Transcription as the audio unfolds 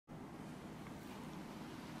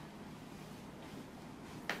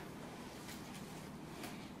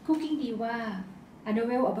Cooking Diva, a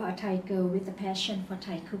novel about a Thai girl with a passion for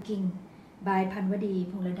Thai cooking by Panwadee,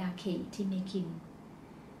 Ponglada, Ittimakin.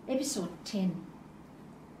 Episode 10.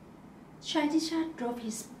 Chaiatichart drove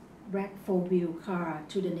his black four-wheel car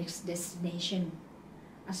to the next destination,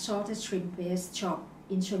 a salted shrimp-based shop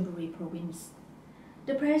in Chonburi province.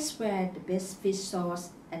 The place where the best fish sauce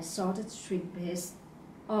and salted shrimp paste,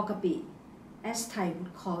 or kapi, as Thai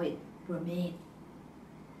would call it, were made.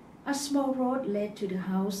 A small road led to the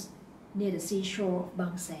house near the seashore of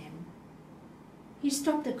Bang San. He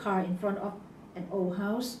stopped the car in front of an old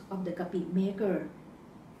house of the kapi maker,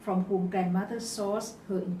 from whom grandmother sourced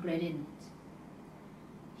her ingredients.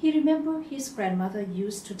 He remembered his grandmother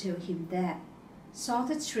used to tell him that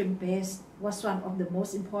salted shrimp paste was one of the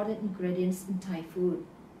most important ingredients in Thai food.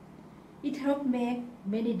 It helped make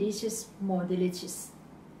many dishes more delicious.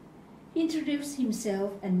 He introduced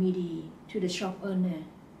himself and Meedee to the shop owner,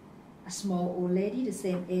 a small old lady the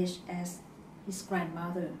same age as his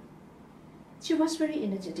grandmother. She was very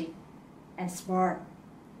energetic and smart.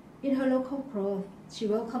 In her local clothes, she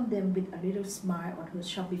welcomed them with a little smile on her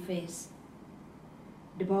chubby face.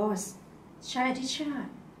 The boss, Chaiatichart,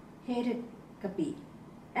 hated kapi,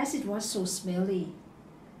 as it was so smelly,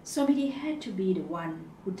 so Meedee had to be the one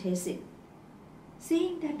who tasted it.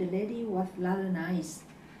 Seeing that the lady was rather nice,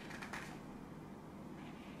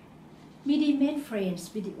 Meedee made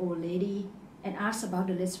friends with the old lady and asked about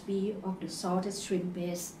the recipe of the salted shrimp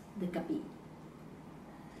paste, the kapi.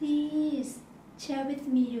 Please, share with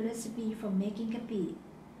me your recipe for making kapi.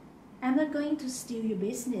 I'm not going to steal your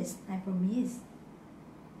business, I promise.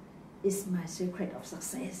 It's my secret of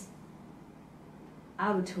success.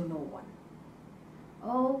 I will tell no one.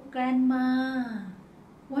 Oh, Grandma,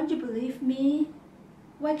 won't you believe me?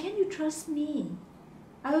 Why can't you trust me?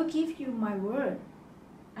 I will give you my word.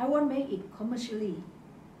 I won't make it commercially.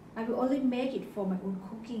 I will only make it for my own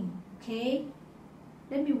cooking, okay?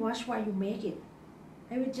 Let me watch while you make it.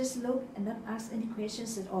 I will just look and not ask any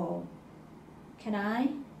questions at all. Can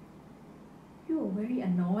I? You are very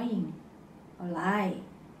annoying. Alright,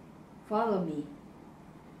 follow me.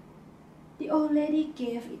 The old lady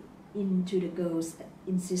gave in to the girl's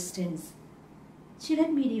insistence. She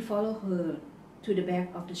let Meedee follow her to the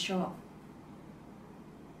back of the shop.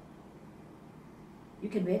 You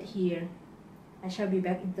can wait here. I shall be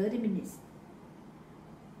back in 30 minutes.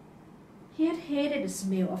 He had hated the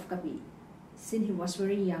smell of kapi since he was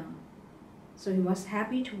very young, so he was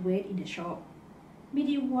happy to wait in the shop.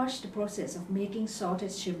 Meedee watched the process of making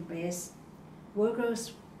salted shrimp paste.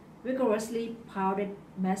 Workers vigorously pounded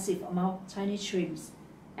massive amount of tiny shrimps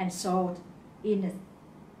and salt in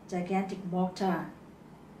a gigantic mortar.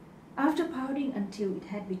 After pounding until it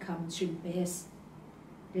had become shrimp paste,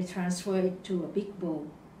 they transferred it to a big bowl.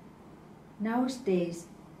 Nowadays,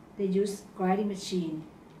 they use grinding machine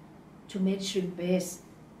to make shrimp paste,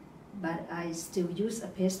 but I still use a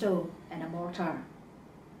pestle and a mortar.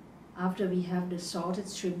 After we have the salted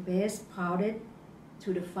shrimp paste pounded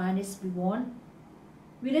to the finest we want,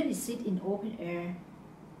 we let it sit in open air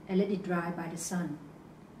and let it dry by the sun.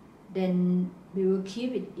 Then we will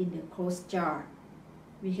keep it in a closed jar.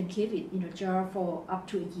 We can keep it in a jar for up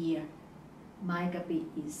to a year. My kapi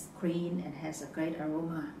is clean and has a great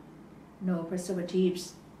aroma. No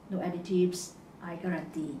preservatives, no additives, I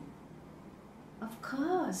guarantee. Of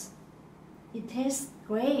course, it tastes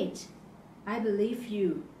great. I believe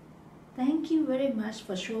you. Thank you very much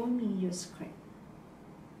for showing me your secret.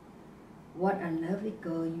 What a lovely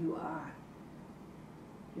girl you are.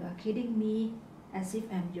 You are kidding me as if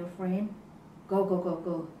I'm your friend. Go, go, go,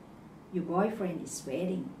 go. Your boyfriend is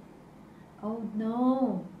waiting. Oh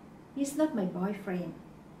no, he's not my boyfriend.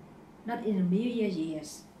 Not in a million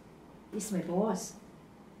years. He's my boss.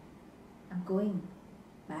 I'm going.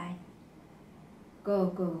 Bye. Go,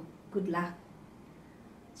 go. Good luck.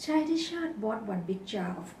 Chaiatichart bought one big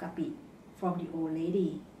jar of kapi from the old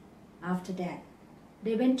lady. After that,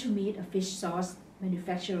 they went to meet a fish sauce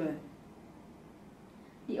manufacturer.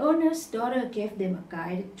 The owner's daughter gave them a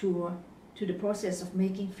guided tour to the process of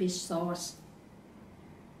making fish sauce.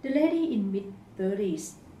 The lady in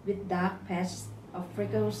mid-30s with dark patches of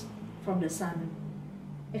freckles from the sun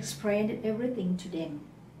explained everything to them.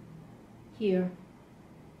 Here,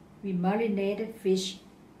 we marinated fish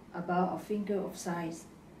about a finger of size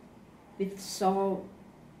with salt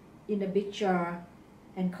in a big jar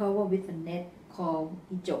and covered with a net called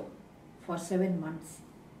ijo for 7 months.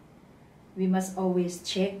 We must always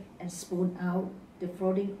check and spoon out the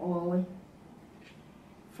floating oil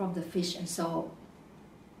from the fish and salt.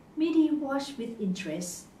 Meedee watched with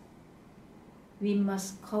interest. We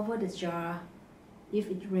must cover the jar if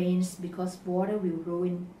it rains because water will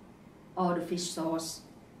ruin all the fish sauce.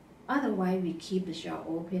 Otherwise, we keep the jar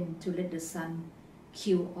open to let the sun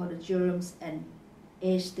kill all the germs and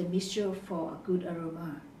age the mixture for a good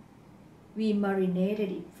aroma. We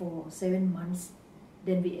marinated it for 7 months.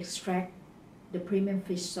 Then we extract the premium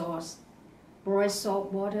fish sauce. Boiled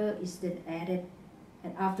salt water is then added,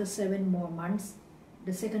 and after 7 more months,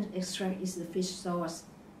 the second extract is the fish sauce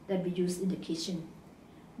that we use in the kitchen.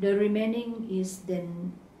 The remaining is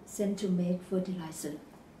then sent to make fertilizer.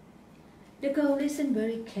 The girl listened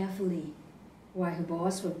very carefully while her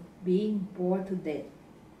boss was being bored to death.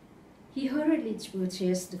 He hurriedly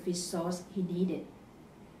purchased the fish sauce he needed.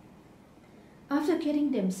 After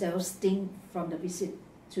getting themselves stinged from the visit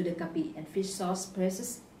to the gapi and fish sauce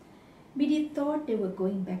presses, Meedee thought they were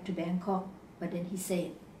going back to Bangkok, but then he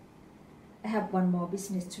said, "I have one more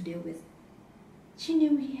business to deal with." She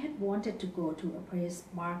knew he had wanted to go to a place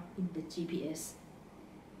marked in the GPS.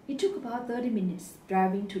 It took about 30 minutes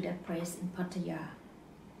driving to that place in Pattaya.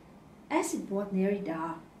 As it was nearly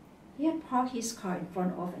dark, he had parked his car in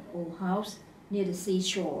front of an old house near the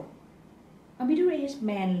seashore. A middle-aged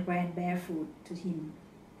man ran barefoot to him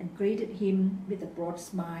and greeted him with a broad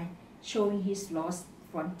smile, showing his lost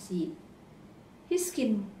front teeth. His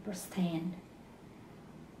skin was tanned.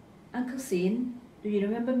 "Uncle Sin, do you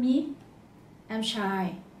remember me? I'm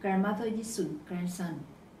Chai, Grandmother Yisun's grandson."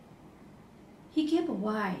 He gave a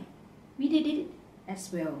whine. Meedee did it as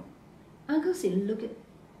well. Uncle Sin looked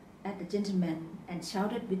at the gentleman and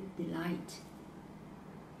shouted with delight,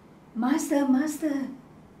 "Master, master,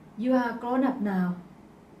 you are grown up now.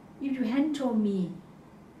 If you hadn't told me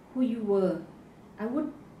who you were, I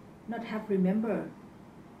would not have remembered.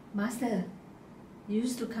 Master, you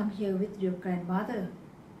used to come here with your grandmother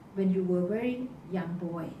when you were a very young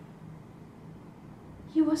boy."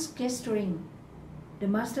 He was gesturing. The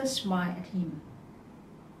master smiled at him.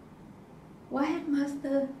 "Why had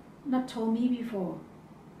master not told me before?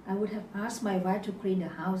 I would have asked my wife to clean the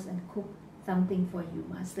house and cook something for you,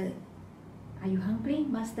 master. Are you hungry,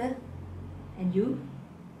 master? And you?"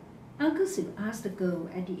 Uncle Sim asked the girl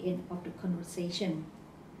at the end of the conversation.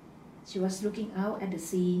 She was looking out at the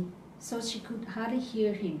sea, so she could hardly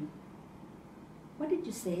hear him. "What did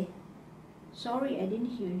you say?" "Sorry, I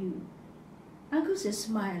didn't hear you." Uncle Sim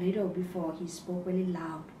smiled a little before he spoke very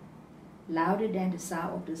loud, louder than the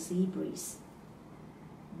sound of the sea breeze.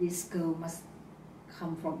 "This girl must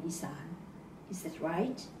come from Isan. Is that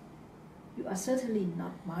right? You are certainly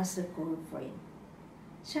not Master's girlfriend."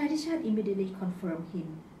 Chaiatichart immediately confirmed him.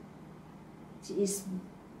 "She is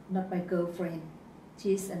not my girlfriend.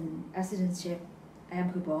 She is an assistant chef. I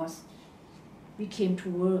am her boss. We came to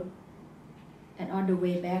work, and on the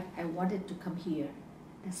way back I wanted to come here.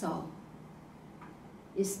 That's all.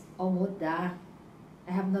 It's almost dark.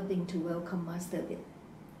 I have nothing to welcome Master with.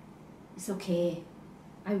 It's okay.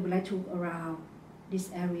 I would like to look around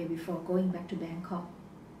this area before going back to Bangkok.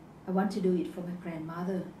 I want to do it for my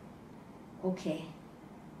grandmother." "Okay,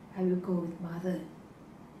 I will go with mother."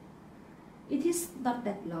 "It is not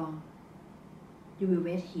that long. You will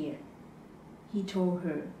wait here," he told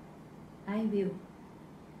her. "I will."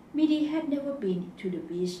 Meedee had never been to the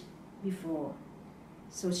beach before,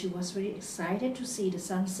 so she was very excited to see the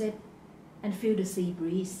sunset and feel the sea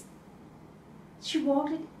breeze. She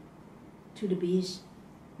walked to the beach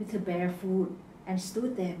with her bare foot and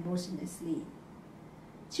stood there motionlessly.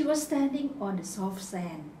 She was standing on the soft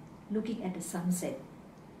sand, looking at the sunset.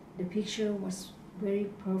 The picture was very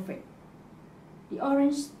perfect. The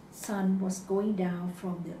orange sun was going down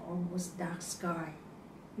from the almost dark sky.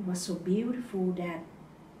 It was so beautiful that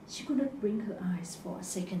she could not blink her eyes for a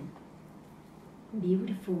second.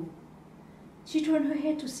 Beautiful. She turned her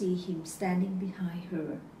head to see him standing behind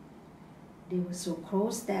her. They were so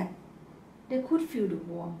close that they could feel the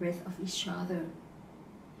warm breath of each other.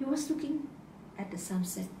 He was looking at the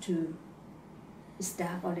sunset too. "It's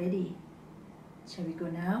dark already. Shall we go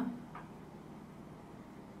now?"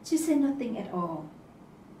 She said nothing at all.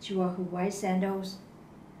 She wore her white sandals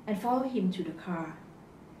and followed him to the car.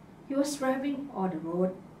 He was driving on the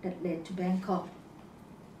road that led to Bangkok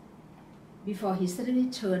before he suddenly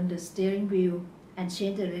turned the steering wheel and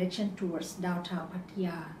changed the direction towards downtown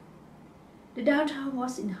Pattaya. The downtown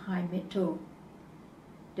was in high metro.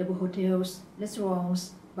 There were hotels,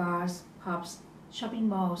 restaurants, bars, pubs, shopping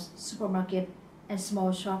malls, supermarkets, and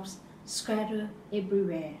small shops scattered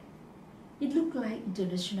everywhere. It looked like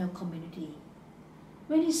international community.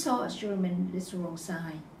 When he saw a German restaurant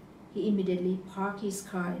sign, he immediately parked his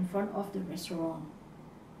car in front of the restaurant.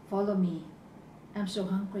 "Follow me. I'm so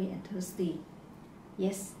hungry and thirsty."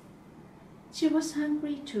 Yes, she was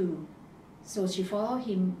hungry too, so she followed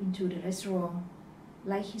him into the restaurant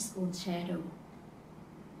like his own shadow.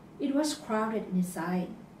 It was crowded inside.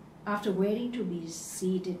 after waiting to be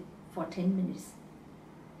seated for 10 minutes.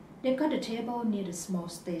 They got a table near the small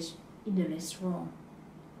stage in the restaurant.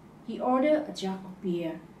 He ordered a jug of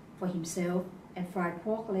beer for himself and fried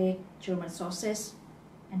pork leg, German sausage,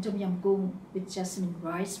 and tom yum goong with jasmine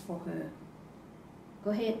rice for her. Go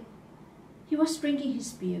ahead. He was drinking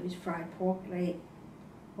his beer with fried pork leg,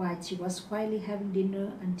 while she was quietly having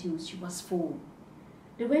dinner until she was full.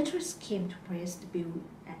 The waitress came to press the bill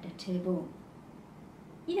at the table.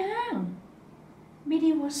 Inang!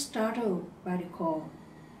 Meedee was startled by the call.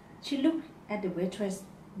 She looked at the waitress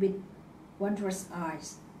with wondrous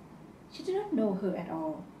eyes. She did not know her at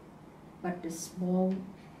all, but the small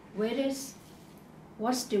waitress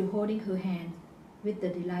was still holding her hand with the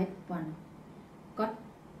delight one got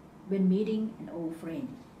when meeting an old friend.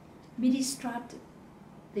 Meedee started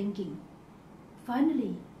thinking.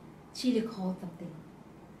 Finally, she recalled something.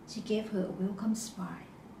 She gave her a welcome smile.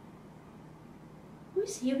 Who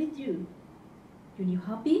is here with you? Your new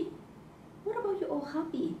hubby? What about your old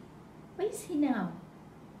hubby? Where is he now?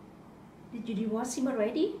 Did you divorce him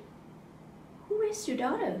already? Who raised your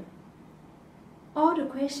daughter? All the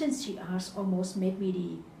questions she asked almost made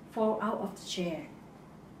Meedee fall out of the chair.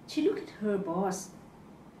 She looked at her boss.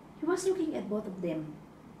 He was looking at both of them.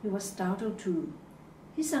 He was startled too.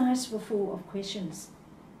 His eyes were full of questions,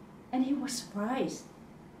 and he was surprised,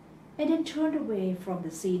 and then turned away from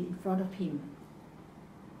the scene in front of him.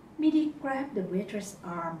 Meedee grabbed the waitress'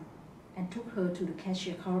 arm and took her to the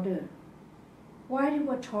cashier counter. While they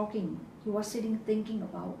were talking, he was sitting thinking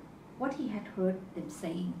about what he had heard them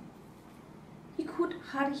saying. He could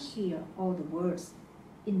hardly hear all the words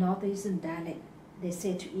in northeastern dialect they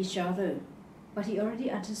said to each other, but he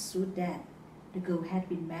already understood that the girl had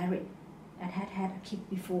been married and had had a kid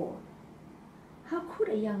before. How could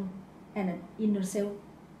a young and innocent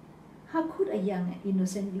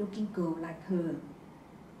looking girl like her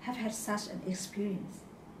have had such an experience?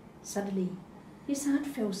 Suddenly, his heart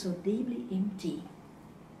felt so deeply empty.